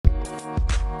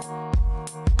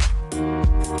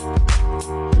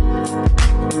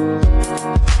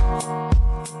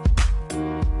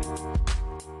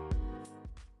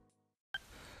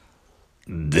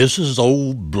This is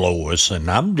old Blois, and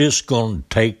I'm just going to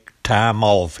take time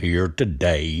off here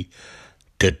today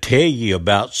to tell you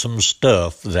about some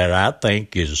stuff that I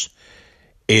think is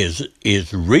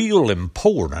real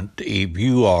important if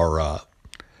you are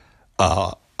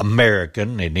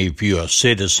American and if you're a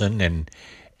citizen and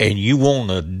you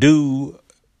want to do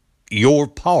your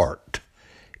part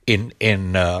in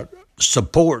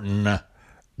supporting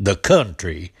the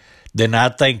country, then I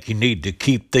think you need to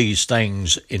keep these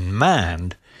things in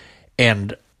mind.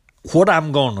 And what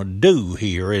I'm going to do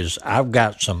here is I've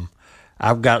got some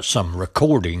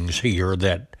recordings here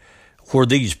that where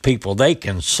these people, they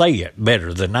can say it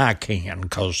better than I can,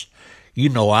 because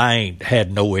I ain't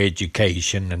had no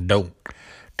education and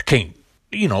can't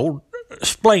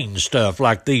explain stuff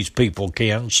like these people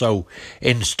can. So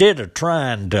instead of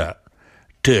trying to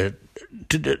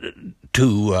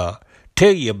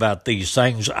tell you about these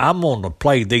things, I'm going to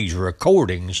play these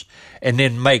recordings and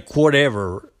then make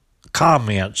whatever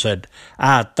comments that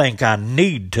I think I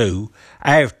need to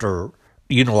after,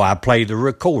 I play the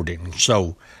recording.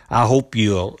 So I hope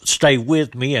you'll stay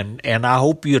with me and I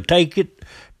hope you'll take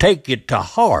it to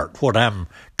heart what I'm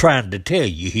trying to tell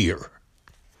you here.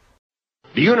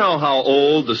 Do you know how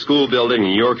old the school building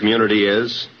in your community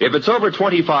is? If it's over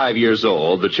 25 years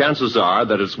old, the chances are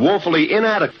that it's woefully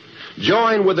inadequate.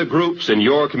 Join with the groups in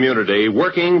your community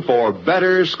working for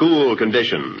better school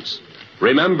conditions.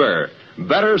 Remember,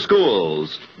 better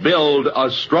schools build a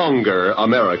stronger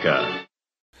America.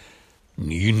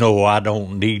 I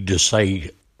don't need to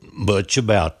say much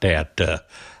about that.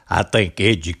 I think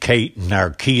educating our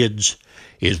kids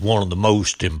is one of the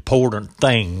most important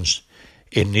things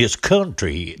in this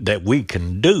country that we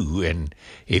can do. And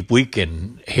if we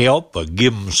can help or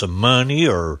give them some money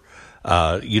or,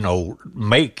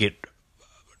 make it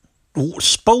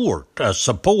support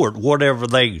whatever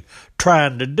they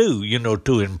trying to do,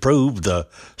 to improve the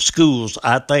schools,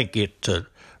 I think it's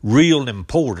real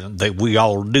important that we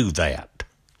all do that.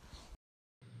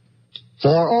 For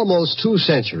almost 2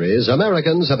 centuries,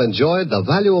 Americans have enjoyed the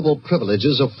valuable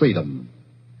privileges of freedom.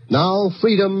 Now,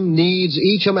 freedom needs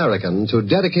each American to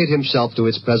dedicate himself to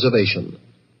its preservation.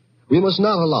 We must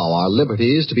not allow our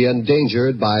liberties to be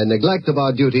endangered by neglect of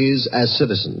our duties as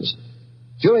citizens.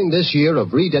 During this year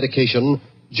of rededication,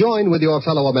 join with your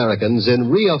fellow Americans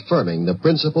in reaffirming the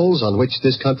principles on which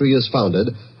this country is founded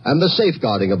and the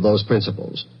safeguarding of those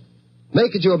principles.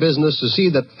 Make it your business to see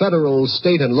that federal,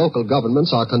 state, and local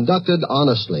governments are conducted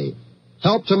honestly.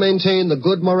 Help to maintain the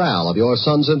good morale of your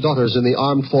sons and daughters in the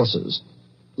armed forces.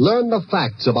 Learn the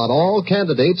facts about all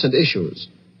candidates and issues.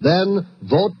 Then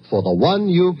vote for the one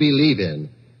you believe in.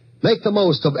 Make the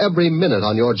most of every minute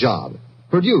on your job.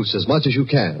 Produce as much as you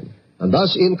can, and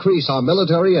thus increase our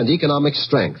military and economic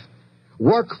strength.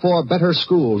 Work for better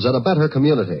schools and a better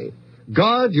community.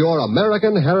 Guard your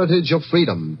American heritage of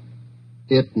freedom.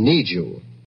 It needs you.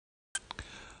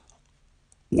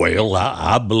 Well,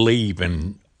 I believe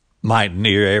in might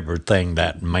near everything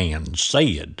that man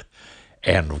said.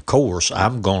 And, of course,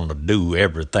 I'm going to do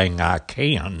everything I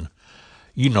can,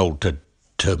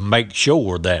 to make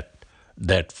sure that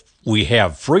we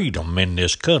have freedom in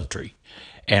this country.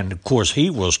 And, of course, he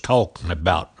was talking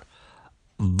about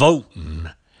voting.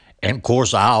 And, of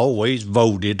course, I always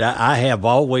voted. I have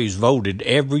always voted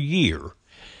every year.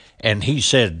 And he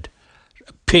said,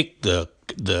 pick the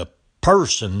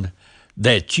person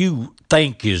that you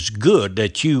think is good,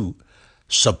 that you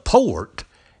support,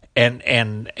 and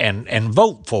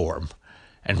vote for him.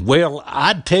 And, well,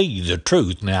 I'd tell you the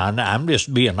truth now, and I'm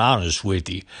just being honest with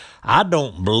you. I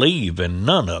don't believe in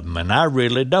none of them, and I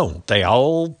really don't. They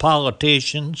all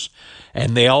politicians,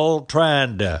 and they all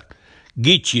trying to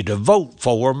get you to vote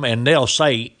for them, and they'll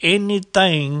say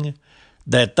anything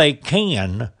that they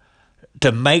can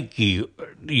to make you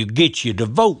get you to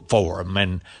vote for them,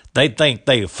 and they think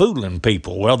they're fooling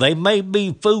people. Well, they may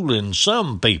be fooling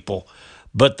some people,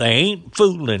 but they ain't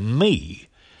fooling me.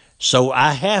 So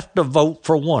I have to vote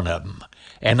for one of them,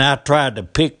 and I try to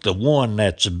pick the one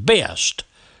that's best,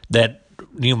 that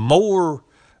more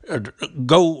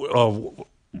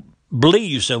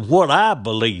believes in what I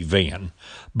believe in.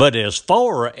 But as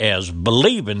far as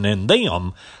believing in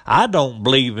them, I don't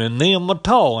believe in them at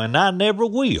all, and I never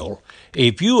will.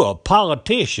 If you're a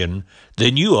politician,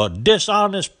 then you're a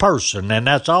dishonest person, and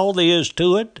that's all there is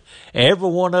to it. Every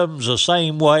one of them's the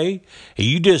same way.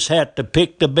 You just have to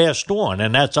pick the best one,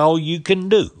 and that's all you can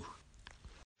do.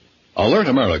 Alert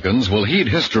Americans will heed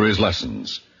history's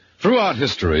lessons. Throughout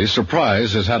history,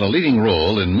 surprise has had a leading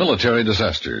role in military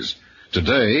disasters.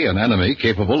 Today, an enemy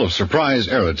capable of surprise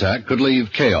air attack could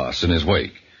leave chaos in his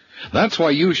wake. That's why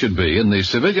you should be in the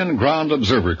Civilian Ground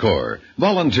Observer Corps,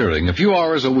 volunteering a few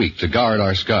hours a week to guard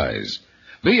our skies.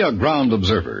 Be a ground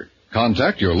observer.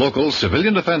 Contact your local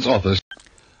civilian defense office.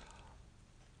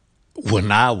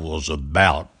 When I was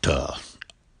about,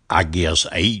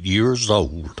 8 years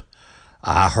old,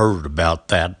 I heard about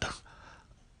that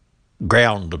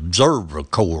Ground Observer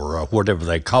Corps, or whatever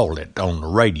they call it, on the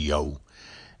radio.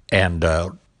 And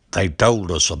they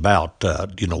told us about,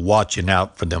 watching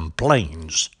out for them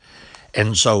planes.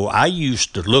 And so I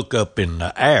used to look up in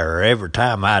the air every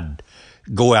time I'd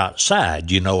go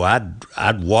outside.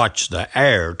 I'd watch the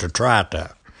air to try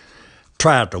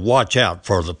to watch out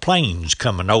for the planes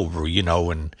coming over,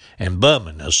 and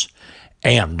bumming us.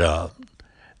 And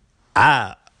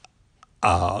I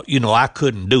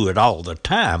couldn't do it all the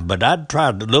time, but I'd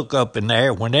try to look up in the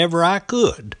air whenever I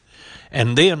could.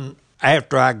 And then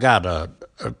after I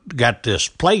got this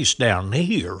place down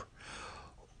here,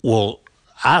 well,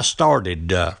 I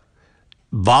started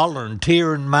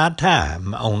volunteering my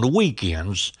time on the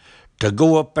weekends to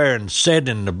go up there and sit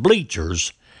in the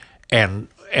bleachers and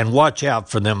watch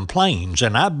out for them planes.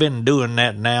 And I've been doing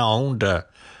that now on to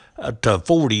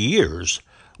 40 years,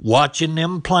 watching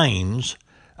them planes,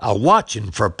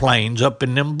 watching for planes up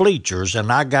in them bleachers.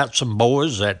 And I got some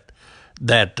boys that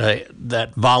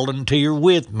volunteer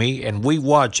with me, and we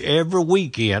watch every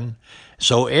weekend.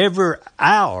 So every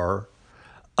hour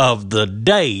of the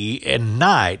day and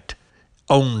night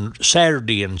on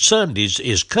Saturday and Sundays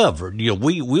is covered.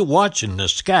 We're watching the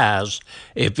skies.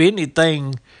 If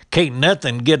anything, can't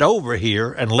nothing get over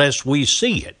here unless we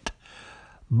see it.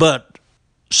 But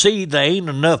see, there ain't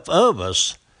enough of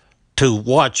us to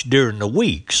watch during the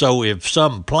week. So if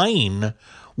some plane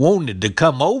wanted to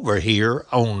come over here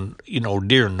on,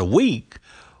 during the week,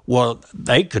 well,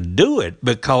 they could do it,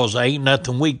 because there ain't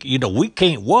nothing we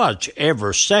can't watch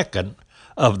every second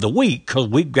of the week because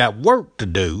we've got work to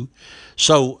do.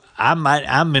 So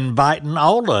I'm inviting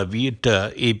all of you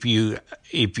to, if you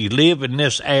live in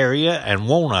this area and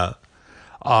wanna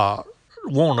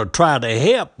try to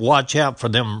help watch out for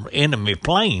them enemy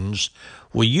planes,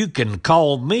 well, you can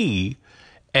call me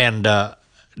and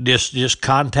just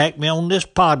contact me on this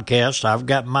podcast. I've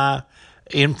got my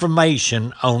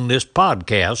information on this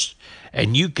podcast,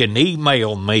 and you can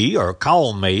email me or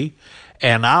call me,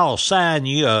 and I'll assign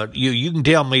you. You can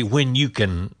tell me when you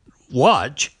can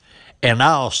watch, and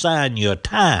I'll assign you a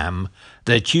time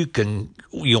that you can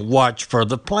watch for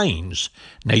the planes.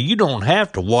 Now, you don't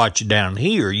have to watch down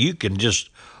here. You can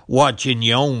just watch in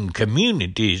your own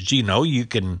communities. You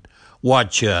can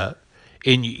watch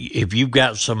if you've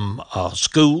got some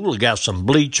school, got some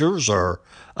bleachers or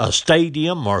a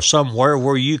stadium or somewhere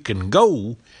where you can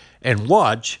go and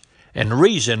watch. And the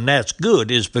reason that's good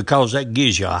is because that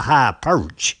gives you a high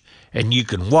perch, and you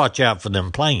can watch out for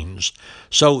them planes.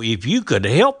 So if you could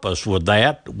help us with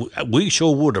that, we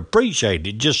sure would appreciate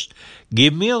it. Just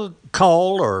give me a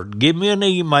call or give me an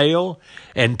email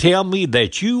and tell me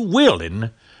that you're willing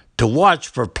to watch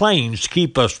for planes to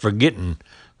keep us from getting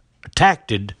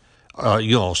attacked,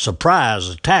 surprise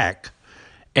attack.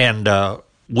 And I'll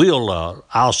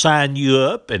sign you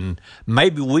up, and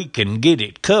maybe we can get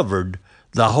it covered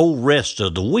the whole rest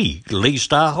of the week. At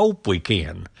least I hope we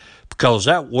can, because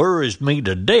that worries me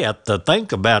to death to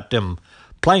think about them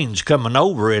planes coming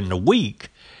over in the week.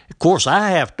 Of course, I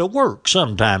have to work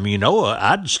sometime,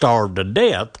 I'd starve to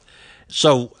death,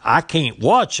 so I can't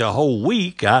watch a whole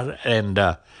week,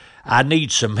 I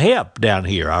need some help down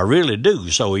here. I really do.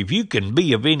 So if you can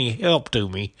be of any help to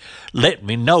me, let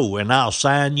me know, and I'll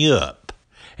sign you up.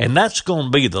 And that's going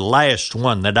to be the last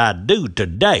one that I do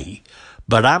today.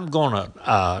 But I'm going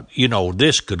to,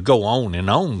 this could go on and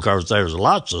on because there's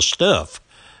lots of stuff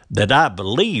that I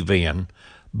believe in.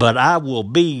 But I will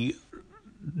be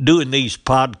doing these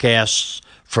podcasts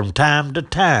from time to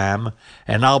time,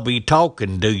 and I'll be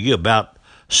talking to you about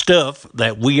stuff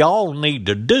that we all need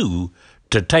to do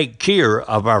to take care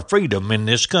of our freedom in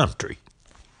this country.